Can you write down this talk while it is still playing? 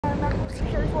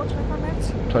security for 25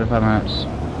 minutes? 25 minutes.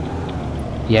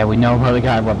 Yeah, we know where the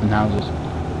guy robbed the houses.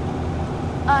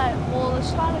 Alright, well,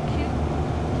 let's try to keep...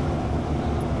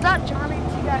 Is that Johnny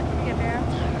to get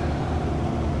banned?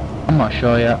 I'm not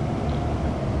sure yet.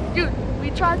 Dude, we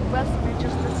tried arresting him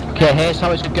just this. Okay, here's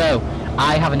how it's gonna go.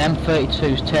 I have an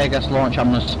M32's tear gas launch.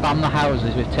 I'm gonna spam the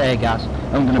houses with tear gas.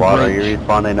 I'm gonna SWAT, breach. are you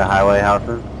responding to highway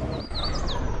houses?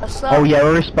 Oh yeah,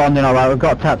 we're responding. Alright, we've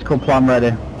got a tactical plan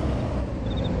ready.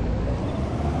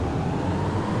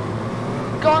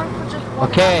 Going for just one.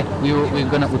 Okay,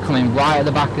 we're coming right at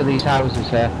the back of these houses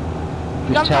here.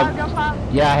 Just Gunfire, gunfire.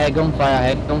 Yeah, I hear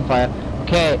gunfire,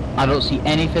 Okay, I don't see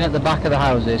anything at the back of the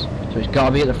houses, so it's got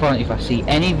to be at the front. If I see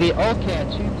any okay,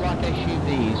 2 black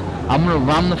SUVs. I'm gonna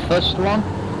ram the first one.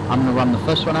 I'm gonna ram the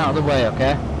first one out of the way.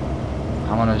 Okay.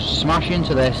 I'm gonna smash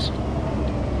into this.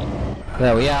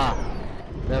 There we are.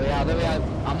 There we are.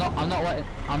 I'm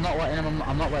not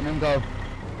letting him go.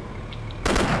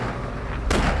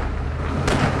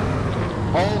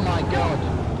 Oh my god.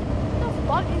 What the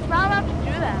fuck? He's not allowed to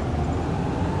do that.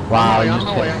 Wow, I'm you on just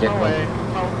my way, hit I'm on my way.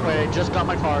 Oh wait, just got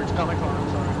my car, I'm sorry.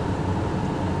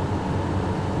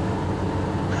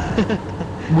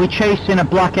 We're chasing a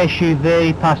black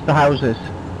SUV past the houses.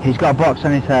 He's got a box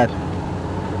on his head. Is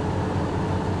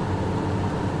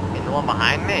the one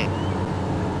behind me?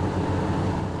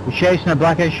 We're chasing a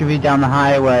black SUV down the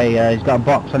highway. He's got a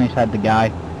box on his head, the guy.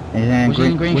 He's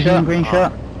in green shirt? He in green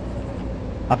shirt?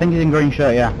 I think he's in green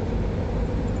shirt, yeah.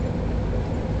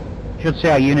 Should see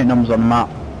our unit numbers on the map.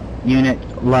 Unit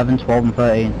 11, 12 and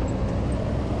 13.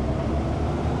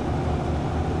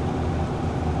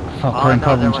 Fuck, we're in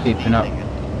problems keeping up.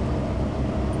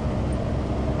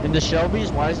 In the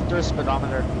Shelby's, why isn't there a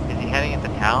speedometer? Is he heading into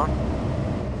town?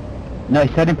 No,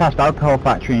 he's heading past alcohol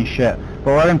factory and shit.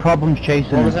 But we're in problems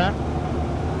chasing What was him. that?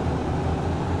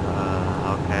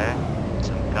 Okay.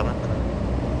 So I'm coming.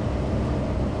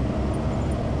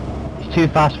 He's too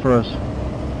fast for us.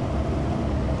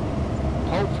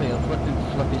 Hopefully he'll flip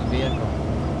his vehicle.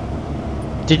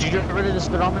 Did you get rid of the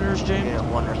speedometers, James? Yeah,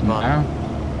 one response. No?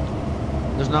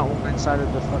 There's not one inside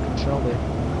of the fucking Shelby.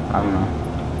 I don't know.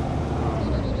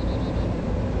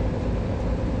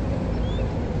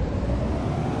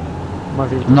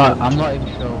 I'm not even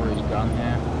sure where he's gone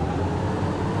here.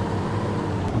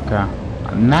 Okay. I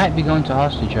might be going to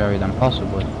hostage area then,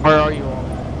 possibly. Where are you all?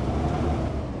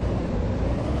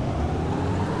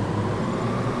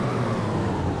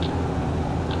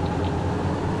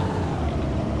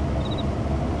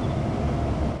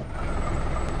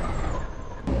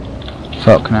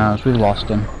 Fuck knows, we've lost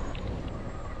him.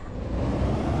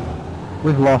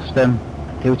 We've lost him.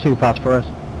 He was too fast for us.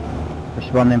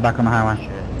 Responding back on the highway.